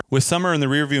With summer in the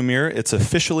rearview mirror, it's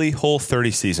officially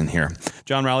Whole30 season here.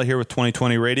 John Rowley here with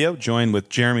 2020 Radio, joined with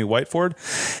Jeremy Whiteford.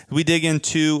 We dig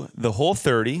into the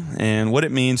Whole30 and what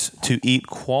it means to eat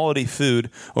quality food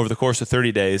over the course of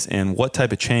 30 days and what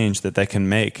type of change that can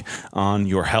make on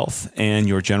your health and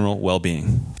your general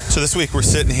well-being. So this week we're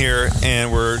sitting here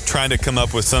and we're trying to come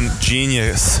up with some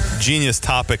genius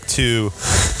topic to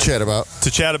chat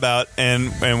about,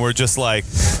 and we're just like,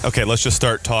 okay, let's just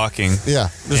start talking. Yeah.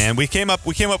 And we came up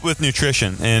with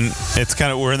nutrition, and it's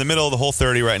kind of, we're in the middle of the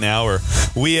Whole30 right now, or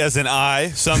we as in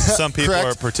some people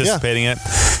are participating in it.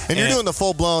 And you're doing the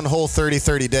full-blown Whole30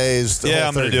 30 days. Yeah,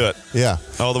 I'm going to do it. Yeah.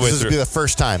 All the way through. This will be the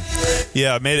first time.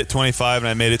 Yeah, I made it 25 and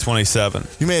I made it 27.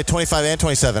 You made it 25 and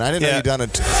 27. I didn't know you'd done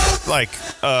it. Like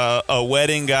a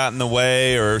wedding got in the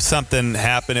way or something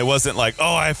happened. It wasn't like,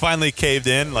 oh, I finally caved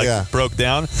in, broke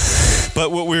down.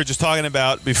 But what we were just talking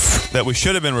about that we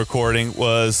should have been recording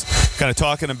was kind of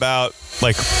talking about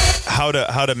like how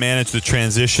to manage the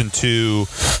transition to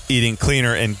eating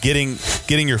cleaner and getting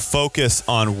your focus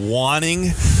on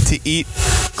wanting to eat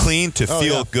clean to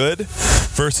feel good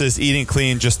versus eating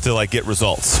clean just to like get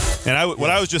results. And what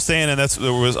I was just saying, and I'll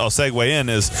segue in,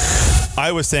 is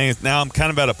I was saying now I'm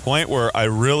kind of at a point where I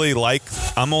really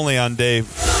I'm only on day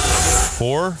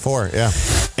 4. 4, yeah.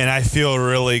 And I feel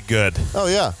really good. Oh,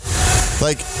 yeah.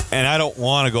 And I don't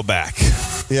want to go back.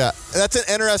 Yeah, that's an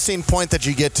interesting point that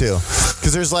you get to,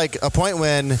 because there's like a point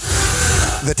when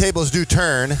the tables do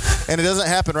turn, and it doesn't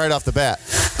happen right off the bat.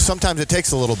 Sometimes it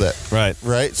takes a little bit. Right.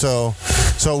 So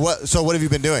what have you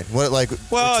been doing?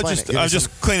 I'm just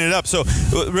cleaning it up. So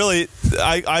really,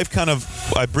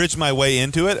 I bridged my way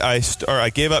into it. I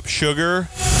gave up sugar.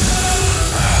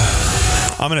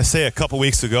 I'm going to say a couple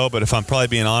weeks ago, but if I'm probably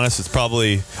being honest, it's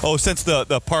probably since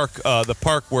the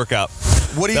park workout.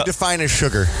 What do you define as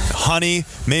sugar? Honey,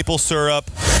 maple syrup,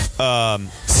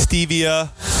 stevia,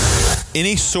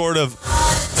 any sort of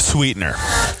sweetener.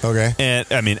 Okay. And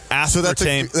I mean,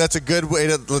 aspartame. So that's a good way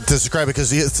to describe it,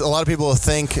 because a lot of people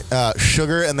think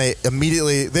sugar and they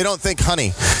don't think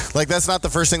honey. Like that's not the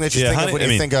first thing that you think of when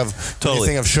you think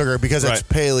of sugar, because it's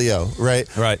paleo, right?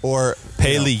 Right. Or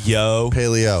paleo,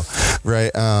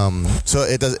 right? So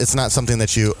it's not something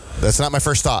that's not my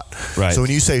first thought. Right. So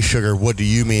when you say sugar, what do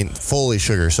you mean? Fully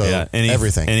sugar. So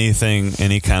everything,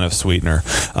 any kind of sweetener.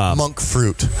 Monk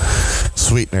fruit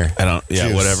sweetener. I don't. Yeah.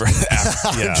 Juice. Whatever.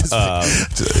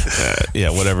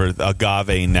 Whatever.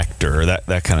 Agave nectar,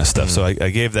 that kind of stuff. So I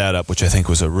gave that up, which I think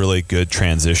was a really good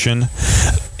transition.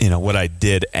 You know, what I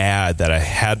did add that I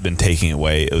had been taking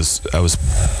away I was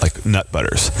like nut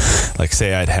butters. Like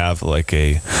say I'd have like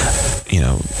a,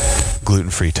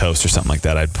 gluten-free toast or something like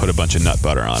that. I'd put a bunch of nut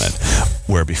butter on it,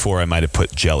 where before I might have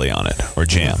put jelly on it or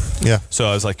jam. Yeah. So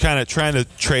I was like kind of trying to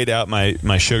trade out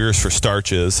my sugars for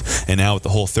starches, and now with the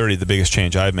Whole30, the biggest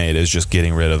change I've made is just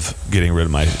getting rid of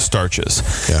my starches.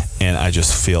 Yeah. And I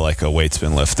just feel like a weight's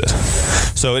been lifted.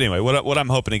 So anyway, what I'm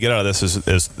hoping to get out of this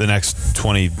is the next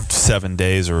 27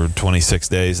 days or 26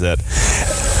 days that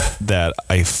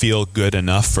I feel good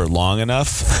enough for long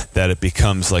enough that it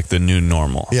becomes like the new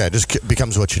normal. Yeah, it just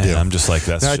becomes what you do. And I'm just like,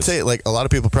 that's. Now, I'd say like a lot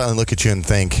of people probably look at you and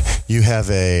think you have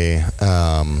a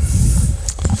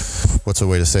what's the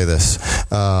way to say this?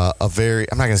 I'm not going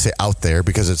to say out there,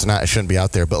 because it shouldn't be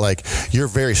out there, but like you're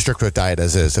very strict with diet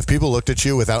as is. If people looked at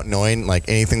you without knowing like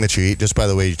anything that you eat, just by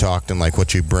the way you talked and like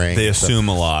what you bring, they assume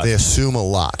a lot. They assume a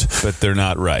lot, but they're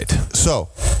not right. So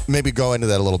maybe go into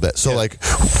that a little bit. So like,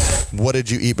 what did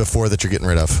you eat before that you're getting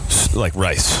rid of? Like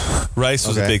rice. Rice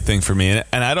was a big thing for me,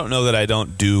 and I don't know that I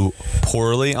don't do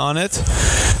poorly on it,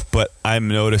 but I'm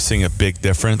noticing a big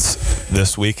difference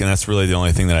this week, and that's really the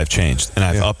only thing that I've changed. And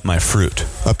I've upped my fruit.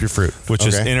 Up your fruit, which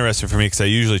is interesting for me, because I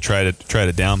usually try to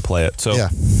downplay it. So,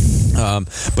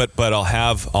 but I'll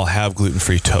have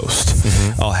gluten-free toast.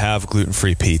 Mm-hmm. I'll have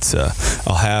gluten-free pizza.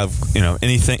 I'll have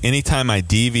anything. Anytime I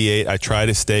deviate, I try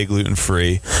to stay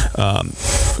gluten-free.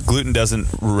 Gluten doesn't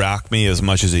rock me as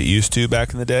much as it used to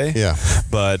back in the day. Yeah,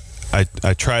 but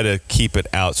I try to keep it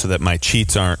out so that my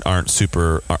cheats aren't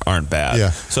bad.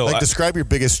 Yeah. So describe your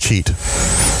biggest cheat.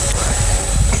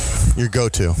 Your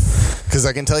go-to, because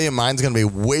I can tell you mine's going to be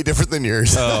way different than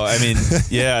yours. Oh, I mean,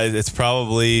 yeah, it's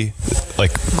probably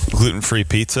like gluten-free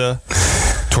pizza,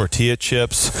 tortilla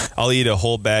chips. I'll eat a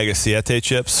whole bag of Siete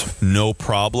chips, no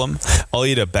problem. I'll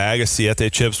eat a bag of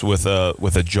Siete chips with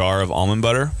a jar of almond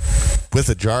butter. With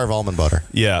a jar of almond butter?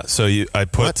 Yeah, so I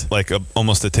put like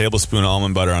almost a tablespoon of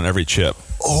almond butter on every chip.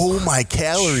 Oh, my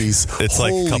calories. It's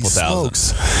like a couple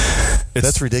thousand.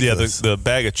 That's ridiculous. Yeah, the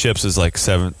bag of chips is like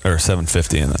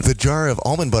 $7.50, and then the jar of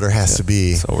almond butter has to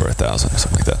be over 1,000,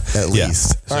 something like that. At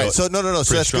least. All right. So no.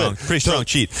 So that's strong, good. Pretty strong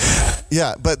cheat.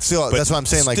 Yeah, but still, that's what I'm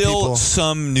saying. Like still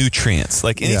some nutrients.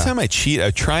 Like anytime I cheat,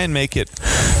 I try and make it.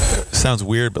 Sounds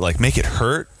weird, but like make it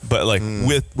hurt, but like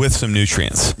with some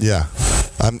nutrients. Yeah,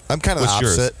 I'm kind of the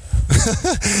opposite.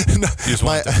 No, you just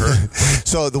want it to hurt.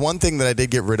 So the one thing that I did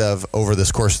get rid of over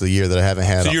this course of the year that I haven't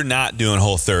had. So you're not doing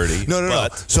Whole30. No.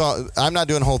 So I'm not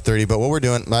doing Whole30, but what we're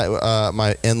doing,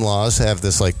 my in-laws have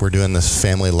this, like, we're doing this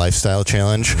family lifestyle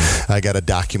challenge. I got to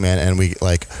document, and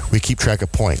we keep track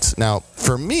of points. Now,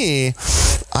 for me,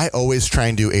 I always try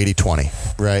and do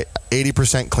 80-20, right?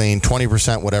 80% clean,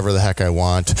 20% whatever the heck I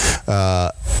want.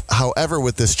 However,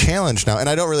 with this challenge now, and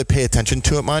I don't really pay attention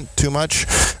to it too much,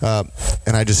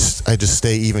 and I just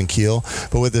stay even keel.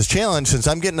 But with this challenge, since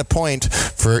I'm getting a point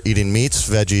for eating meats,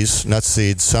 veggies, nuts,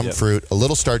 seeds, some fruit, a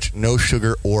little starch, no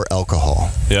sugar or alcohol.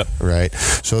 Yep. Right.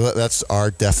 So that's our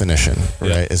definition.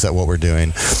 Right. Is that what we're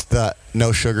doing? The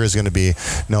no sugar is going to be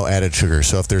no added sugar.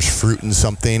 So if there's fruit in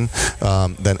something,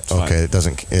 then okay, it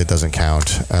doesn't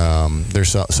count.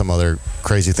 There's some other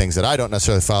crazy things that I don't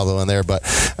necessarily follow in there, but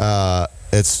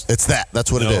it's that.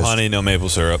 That's what it is. No honey, no maple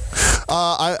syrup.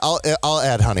 I'll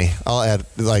add honey. I'll add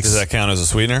Does that count as a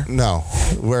sweetener? No.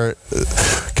 Where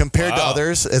compared to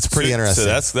others, it's pretty interesting.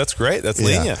 So that's great. That's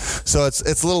lenient. So it's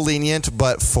a little lenient,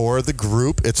 but for the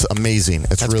group, it's amazing.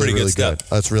 It's really good.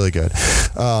 That's really good.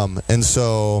 And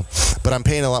so, but I'm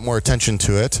paying a lot more attention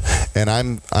to it, and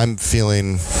I'm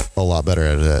feeling a lot better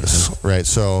at it. Right.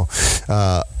 So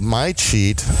my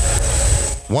cheat.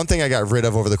 One thing I got rid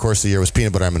of over the course of the year was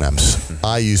peanut butter M&Ms.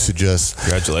 I used to just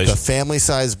the family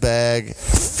size bag,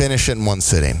 finish it in one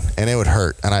sitting, and it would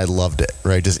hurt, and I loved it.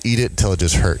 Right, just eat it until it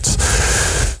just hurts.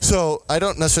 So I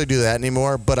don't necessarily do that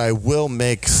anymore, but I will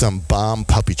make some bomb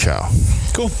puppy chow.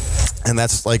 Cool. And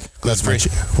that's my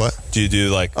what? Do you do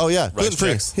like gluten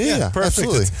free? Yeah, perfect.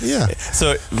 Absolutely. Yeah.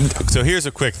 So here's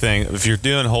a quick thing. If you're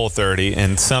doing Whole30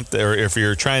 and something, or if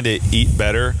you're trying to eat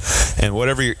better, and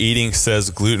whatever you're eating says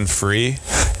gluten free,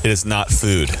 it is not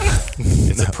food.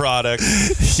 It's a product.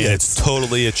 And it's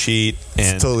totally a cheat.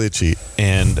 It's totally a cheat.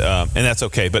 And that's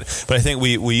okay. But I think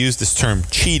we use this term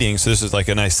cheating. So this is like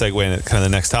a nice segue into kind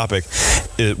of the next topic.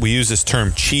 We use this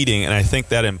term cheating, and I think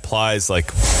that implies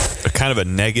like a kind of a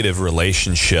negative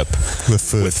relationship with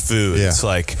food. Yeah. It's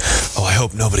like, oh, I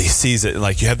hope nobody sees it. And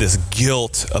like you have this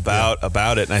guilt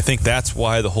about it. And I think that's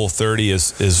why the Whole30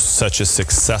 is such a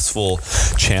successful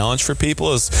challenge for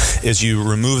people is you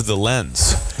remove the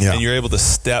lens and you're able to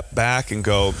step back and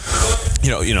go,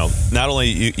 not only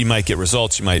you might get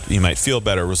results, you might feel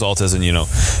better. Results as in,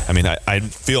 I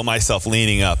feel myself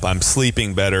leaning up. I'm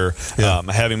sleeping better. I'm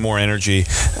having more energy.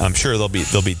 I'm sure there'll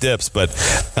be dips, but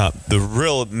the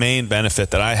real main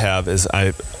benefit that I have is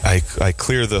I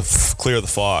clear the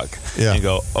fog and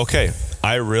go, okay,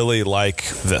 I really like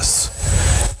this,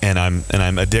 and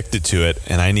I'm addicted to it,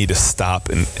 and I need to stop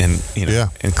and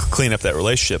clean up that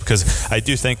relationship, because I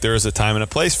do think there is a time and a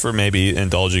place for maybe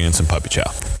indulging in some puppy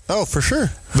chow. Oh, for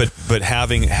sure. But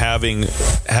having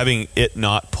it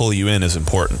not pull you in is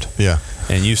important. Yeah.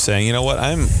 And you saying, you know what,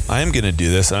 I'm going to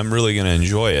do this, and I'm really going to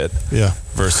enjoy it. Yeah.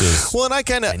 Versus, well, and I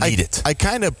need it. I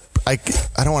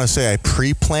don't want to say I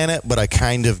pre-plan it, but I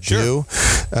kind of do.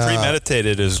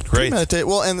 Premeditated is great.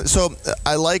 Well, and so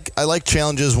I like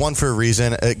challenges. One, for a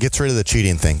reason, it gets rid of the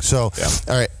cheating thing. So, all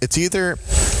right, it's either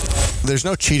there's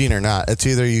no cheating or not. It's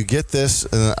either you get this.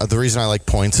 The reason I like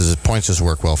points is points just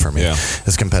work well for me. Yeah.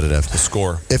 It's competitive. The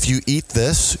score. If you eat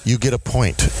this, you get a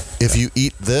point. If you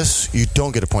eat this, you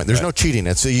don't get a point. There's no cheating.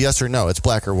 It's a yes or no. It's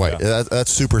black or white. Yeah.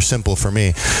 That's super simple for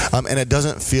me. And it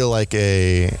doesn't feel like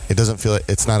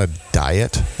it's not a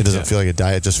diet. It doesn't feel like a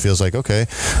diet. It just feels like, okay,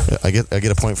 I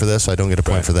get a point for this. I don't get a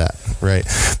point for that. Right.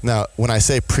 Now, when I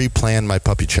say pre-plan my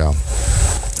puppy chow,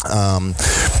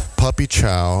 puppy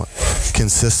chow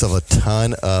consists of a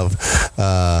ton of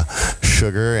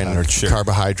sugar and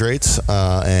carbohydrates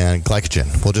and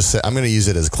glycogen. We'll just say, I'm going to use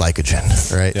it as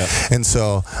glycogen, right? Yeah. And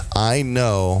so I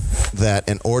know that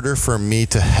in order for me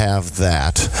to have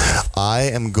that, I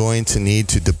am going to need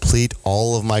to deplete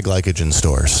all of my glycogen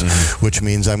stores, which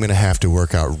means I'm going to have to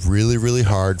work out really, really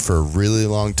hard for a really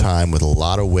long time with a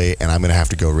lot of weight, and I'm going to have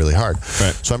to go really hard.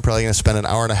 Right. So I'm probably going to spend an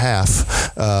hour and a half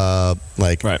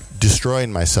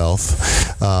destroying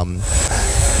myself.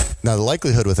 Now, the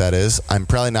likelihood with that is I'm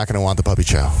probably not going to want the puppy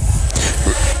chow.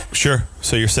 Sure.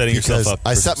 So you're setting yourself up.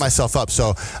 I set myself up.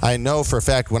 So I know for a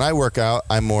fact when I work out,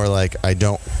 I'm more like I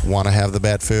don't want to have the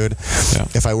bad food. Yeah.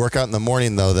 If I work out in the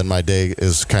morning, though, then my day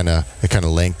is kind of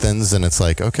lengthens, and it's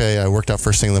like, okay, I worked out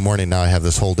first thing in the morning. Now I have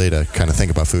this whole day to kind of think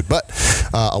about food. But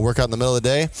I'll work out in the middle of the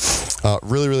day,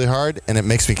 really, really hard, and it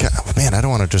makes me, man, I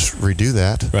don't want to just redo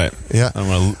that. Right. Yeah. I don't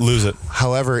want to lose it.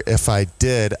 However, if I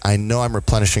did, I know I'm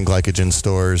replenishing glycogen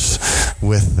stores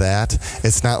with that.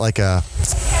 It's not like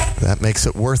that makes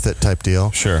it worth it type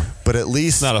deal. Sure. But at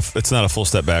least it's not a full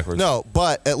step backwards. No,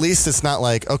 but at least it's not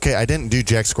like, okay, I didn't do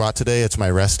jack squat today, it's my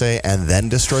rest day, and then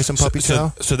destroy some puppy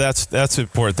chow. So that's the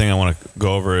important thing I want to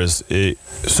go over is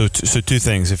so two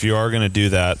things. If you are going to do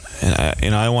that,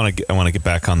 and I want to get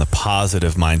back on the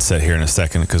positive mindset here in a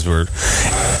second, because we're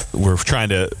trying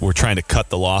to cut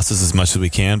the losses as much as we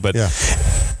can. But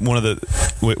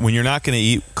when you're not going to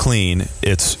eat clean,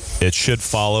 it should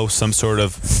follow some sort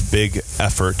of big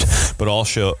effort, but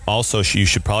also you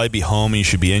should probably be home and you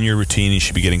should be in your routine. You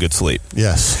should be getting good sleep.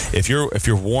 Yes. If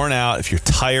you're worn out, if you're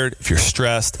tired, if you're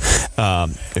stressed,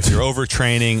 if you're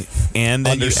overtraining, and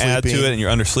then you add to it and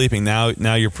you're undersleeping,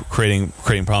 now you're creating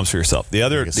problems for yourself. The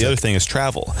other thing is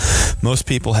travel. Most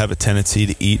people have a tendency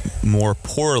to eat more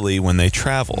poorly when they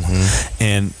travel,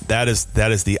 and that is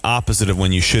the opposite of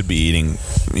when you should be eating.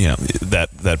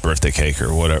 That birthday cake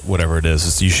or whatever it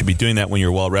is. You should be doing that when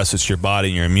you're well rested. So your body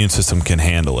and your immune system can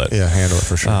handle it. Yeah, handle it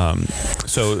for sure.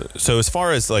 So as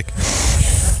far as like,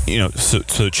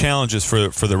 so challenges for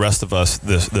the rest of us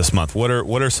this month. What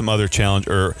are some other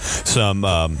challenges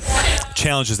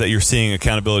that you're seeing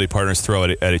accountability partners throw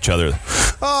at each other?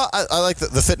 I like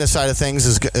the fitness side of things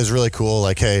is really cool.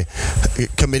 Like, hey,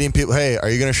 committing people. Hey, are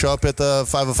you going to show up at the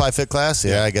 505 Fit class?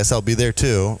 Yeah, I guess I'll be there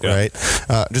too. Yeah. Right.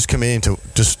 Just committing to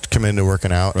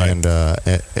working out, right,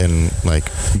 and like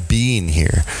being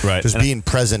here. Right. Just being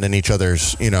present in each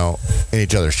other's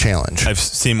challenge. I've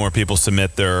seen more people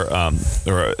submit their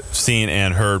or seen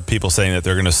and heard people saying that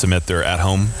they're going to submit their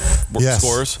at-home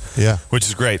scores. Yeah. Which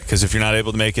is great, because if you're not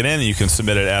able to make it in, you can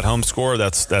submit an at-home score.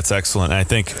 That's excellent. And I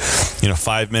think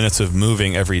 5 minutes of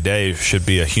moving every day should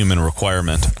be a human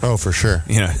requirement. Oh, for sure.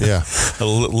 Yeah. A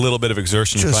little bit of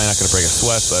exertion. You're probably not going to break a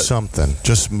sweat, but something.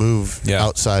 Just move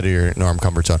outside of your norm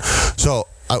comfort zone. So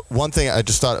one thing I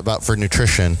just thought about for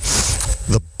nutrition,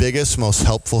 the biggest, most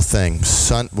helpful thing.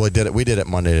 We did it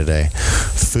Monday today.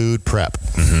 Food prep.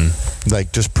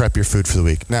 Like, just prep your food for the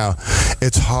week. Now,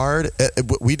 it's hard.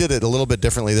 We did it a little bit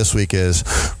differently this week. Is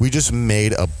we just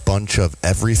made a bunch of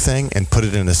everything and put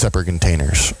it into separate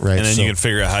containers, right? And then you can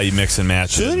figure out how you mix and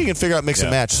match. So then you can figure out mix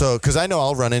and match. So, because I know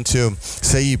I'll run into,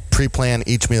 say you pre-plan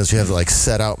each meal, you have to like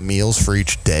set out meals for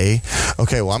each day.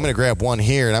 Okay, well, I'm going to grab one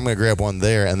here and I'm going to grab one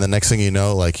there, and the next thing you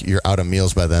know, like, you're out of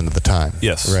meals by the end of the time.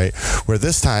 Yes. Right. Where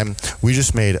this time we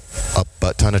just made a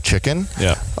butt ton of chicken.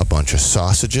 Yeah. A bunch of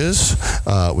sausages.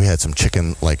 We had some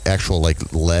chicken, like actual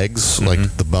like legs,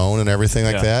 like the bone and everything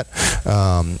like that.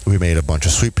 We made a bunch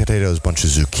of sweet potatoes, a bunch of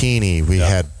zucchini. We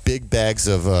had big bags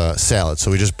of salad.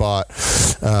 So we just bought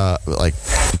like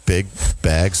big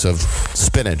bags of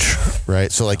spinach,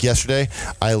 right? So like yesterday,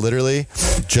 I literally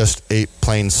just ate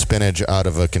plain spinach out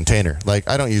of a container. Like,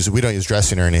 we don't use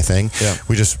dressing or anything. Yeah.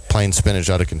 We just plain spinach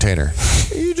out of a container.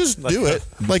 You just do it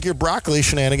like your broccoli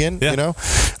shenanigan,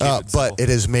 but it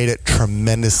has made it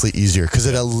tremendously easier, because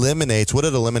it eliminates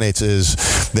is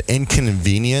the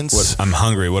inconvenience. I'm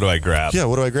hungry. What do I grab? Yeah,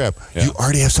 what do I grab? Yeah. You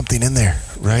already have something in there,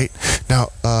 right? Now,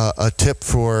 a tip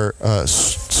for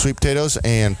sweet potatoes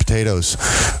and potatoes: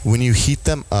 when you heat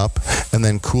them up and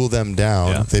then cool them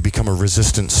down, they become a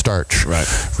resistant starch. Right.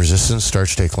 Resistant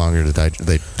starch take longer to digest.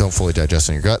 They don't fully digest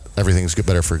in your gut. Everything's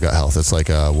better for gut health. It's like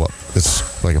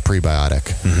it's like a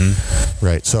prebiotic.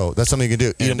 Right. So that's something you can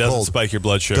do. Eat them cold. It doesn't spike your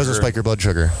blood sugar. Doesn't spike your blood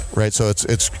sugar. Right. So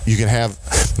it's you can have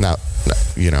now,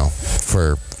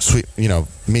 for sweet,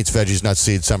 meats, veggies, nuts,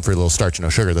 seeds, some free, little starch, no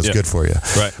sugar. That's good for you.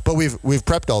 Right. But we've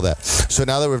prepped all that. So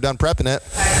now that we've done prepping it,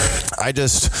 I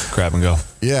just grab and go.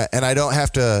 Yeah, and I don't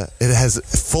have to. It has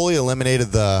fully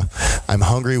eliminated the I'm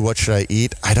hungry, what should I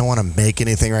eat? I don't want to make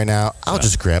anything right now. I'll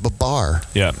just grab a bar.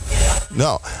 Yeah.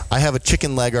 No, I have a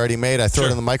chicken leg already made. I throw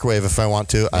it in the microwave if I want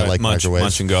to. I like microwaves.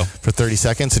 Munch and go. For 30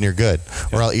 seconds and you're good.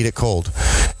 Yeah. Or I'll eat it cold.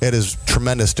 It is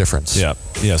tremendous difference. Yeah.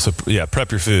 Yeah. So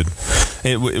prep your food.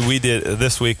 We did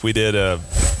this week.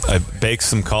 I baked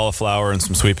some cauliflower and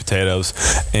some sweet potatoes,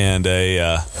 and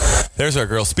there's our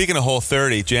girl. Speaking of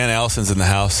Whole30, Jan Allison's in the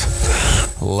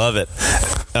house. Love it.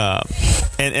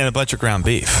 And a bunch of ground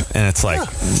beef, and it's like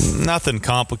nothing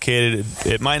complicated.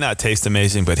 It might not taste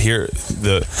amazing, but here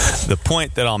the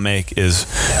point that I'll make is,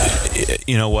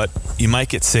 you know what? You might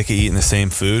get sick of eating the same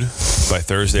food, by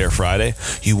Thursday or Friday,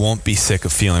 you won't be sick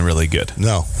of feeling really good.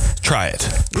 No. Try it.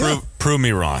 Prove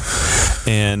me wrong.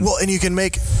 And you can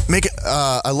make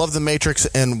I love the matrix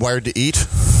and Wired to Eat.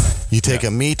 You take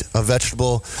a meat, a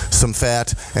vegetable, some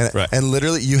fat, and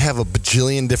literally you have a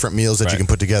bajillion different meals that you can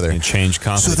put together. And change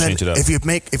constantly, change it up. If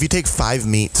you take 5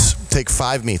 meats,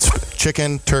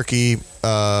 chicken, turkey,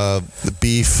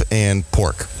 beef, and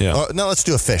pork. Yeah. No, let's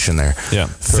do a fish in there. Yeah.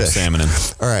 Throw salmon in.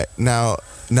 All right. Now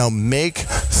make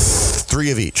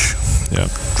 3 of each. Yeah.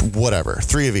 Whatever.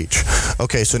 3 of each.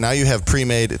 Okay, so now you have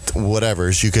pre-made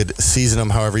whatevers. You could season them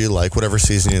however you like, whatever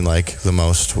seasoning you like the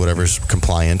most, whatever's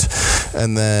compliant.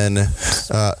 And then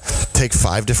take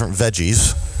 5 different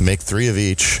veggies, make 3 of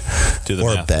each,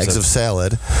 or bags of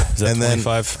salad. Is that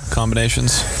 25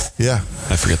 combinations? Yeah.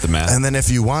 I forget the math. And then if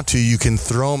you want to, you can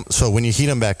throw them. So when you heat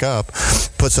them back up,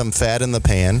 put some fat in the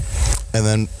pan, and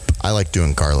then I like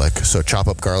doing garlic. So chop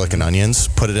up garlic and onions,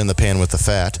 put it in the pan with the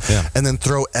fat, and then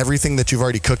throw everything that you've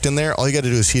already cooked in there. All you got to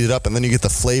do is heat it up, and then you get the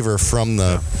flavor from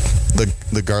the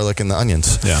garlic and the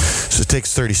onions. Yeah. So it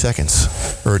takes 30 seconds,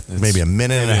 or maybe a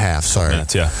minute and a half. Sorry.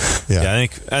 Minutes, yeah. I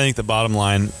think the bottom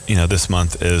line, this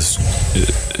month is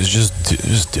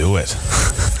just do it.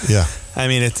 Yeah. I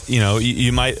mean, it's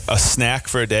you might a snack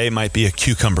for a day might be a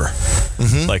cucumber,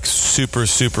 like super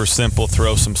simple.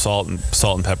 Throw some salt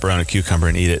and pepper on a cucumber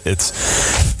and eat it. It's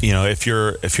if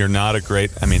you're not a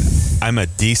great, I'm a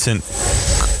decent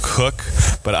cook,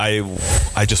 but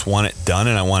I just want it done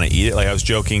and I want to eat it. Like I was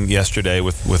joking yesterday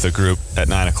with a group at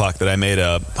 9:00 that I made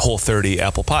a Whole30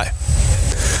 apple pie.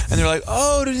 And they're like,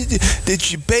 oh,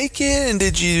 did you bake it and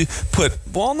did you put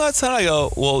walnuts on it? I go,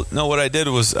 well, no, what I did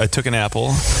was I took an apple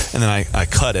and then I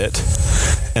cut it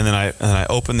and then I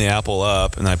opened the apple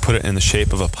up and I put it in the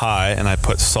shape of a pie and I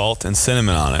put salt and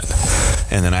cinnamon on it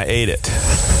and then I ate it.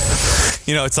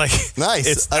 It's like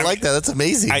nice. I like that. That's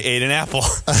amazing. I ate an apple,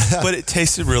 but it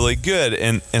tasted really good,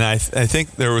 and I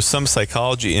think there was some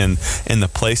psychology in the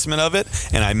placement of it.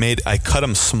 And I cut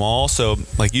them small, so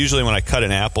like usually when I cut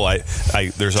an apple,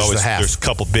 there's a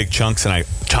couple big chunks, and I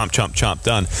chomp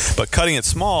done. But cutting it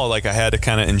small, like I had to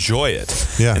kind of enjoy it,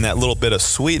 and that little bit of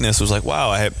sweetness was like,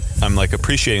 wow, I'm like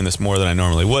appreciating this more than I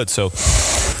normally would. So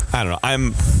I don't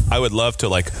know. I would love to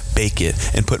like bake it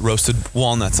and put roasted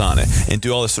walnuts on it and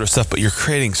do all this sort of stuff, but you're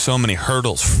creating so many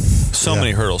hurdles.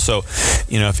 So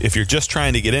if you're just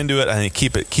trying to get into it, I think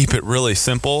keep it really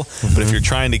simple. But if you're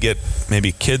trying to get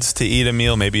maybe kids to eat a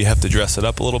meal, maybe you have to dress it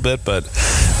up a little bit, but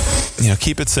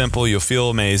keep it simple. You'll feel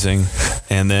amazing.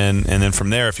 And then from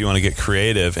there, if you want to get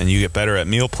creative and you get better at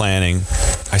meal planning,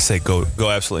 I say go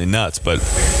absolutely nuts, but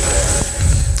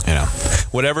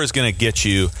whatever is going to get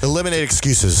you... Eliminate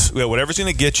excuses. Whatever's going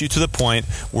to get you to the point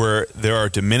where there are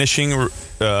diminishing...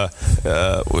 so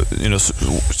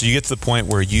you get to the point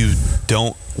where you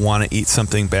don't want to eat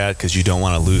something bad because you don't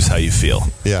want to lose how you feel.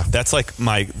 Yeah. That's like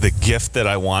the gift that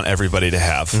I want everybody to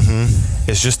have.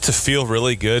 Is just to feel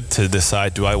really good to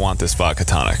decide, do I want this vodka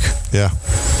tonic? Yeah.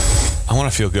 I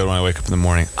want to feel good when I wake up in the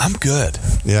morning. I'm good.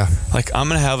 Yeah. Like, I'm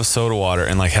going to have a soda water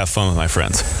and like have fun with my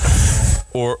friends.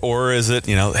 Or is it,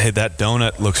 hey, that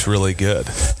donut looks really good.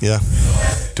 Yeah.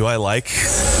 Do I like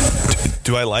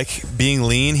being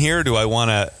lean here? Or do I want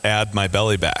to add my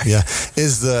belly back? Yeah.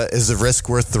 Is the risk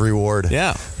worth the reward?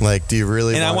 Yeah. Like, do you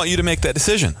really I want you to make that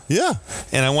decision. Yeah.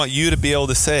 And I want you to be able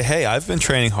to say, hey, I've been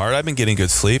training hard. I've been getting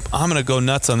good sleep. I'm going to go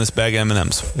nuts on this bag of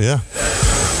M&Ms. Yeah.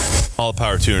 All the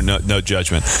power to you, no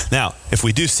judgment. Now, if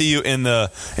we do see you in the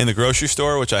grocery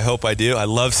store, which I hope I do, I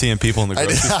love seeing people in the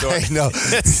grocery store. I know.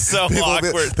 It's so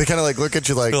awkward. They kind of like look at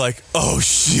you like... They're like, oh,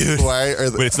 shoot. Why?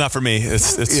 But it's not for me.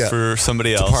 It's for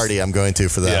somebody else. It's a party I'm going to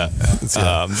for them.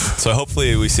 Yeah. So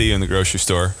hopefully we see you in the grocery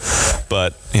store.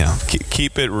 But,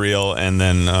 keep it real and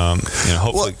then,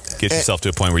 hopefully get yourself to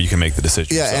a point where you can make the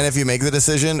decision. Yeah, and if you make the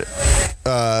decision,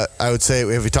 I would say,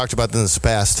 if we talked about this in the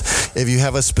past, if you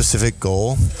have a specific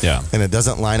goal... Yeah. And it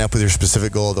doesn't line up with your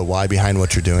specific goal, the why behind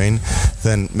what you're doing,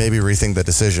 then maybe rethink the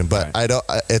decision. But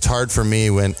it's hard for me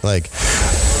when, like,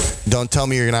 don't tell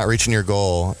me you're not reaching your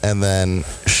goal and then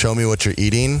show me what you're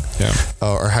eating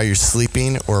or how you're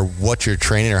sleeping or what you're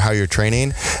training or how you're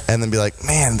training, and then be like,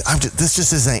 man, this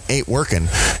just ain't working.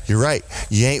 You're right.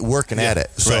 You ain't working at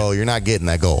it. So you're not getting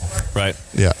that goal. Right.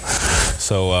 Yeah.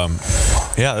 So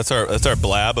that's our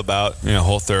blab about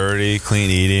Whole30, clean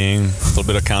eating, a little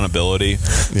bit of accountability.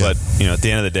 But at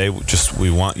the end of the day,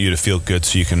 we want you to feel good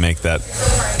so you can make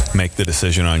the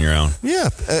decision on your own. Yeah,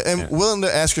 and willing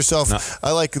to ask yourself.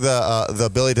 I like the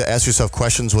ability to ask yourself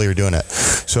questions while you're doing it.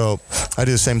 So I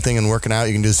do the same thing in working out.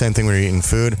 You can do the same thing when you're eating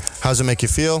food. How does it make you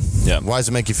feel? Yeah. Why does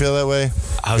it make you feel that way?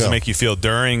 How does it make you feel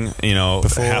during?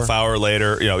 Before, half hour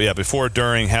later. Before,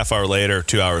 during, half hour later,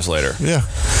 2 hours later. Yeah.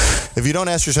 If you don't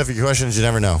ask yourself your questions, you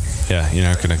never know. Yeah, you're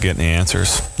not going to get any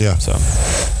answers. Yeah. So,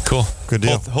 cool. Good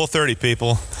deal. Whole30,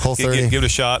 people. Whole30. Give it a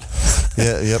shot.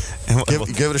 Yeah. Yep.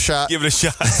 Give it a shot. Give it a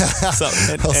shot.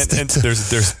 And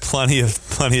there's plenty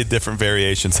of different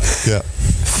variations. Yeah.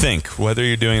 Think whether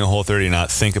you're doing a Whole30 or not.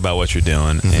 Think about what you're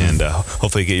doing, and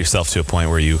hopefully get yourself to a point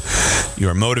where you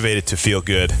are motivated to feel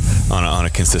good on a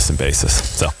consistent basis.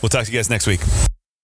 So we'll talk to you guys next week.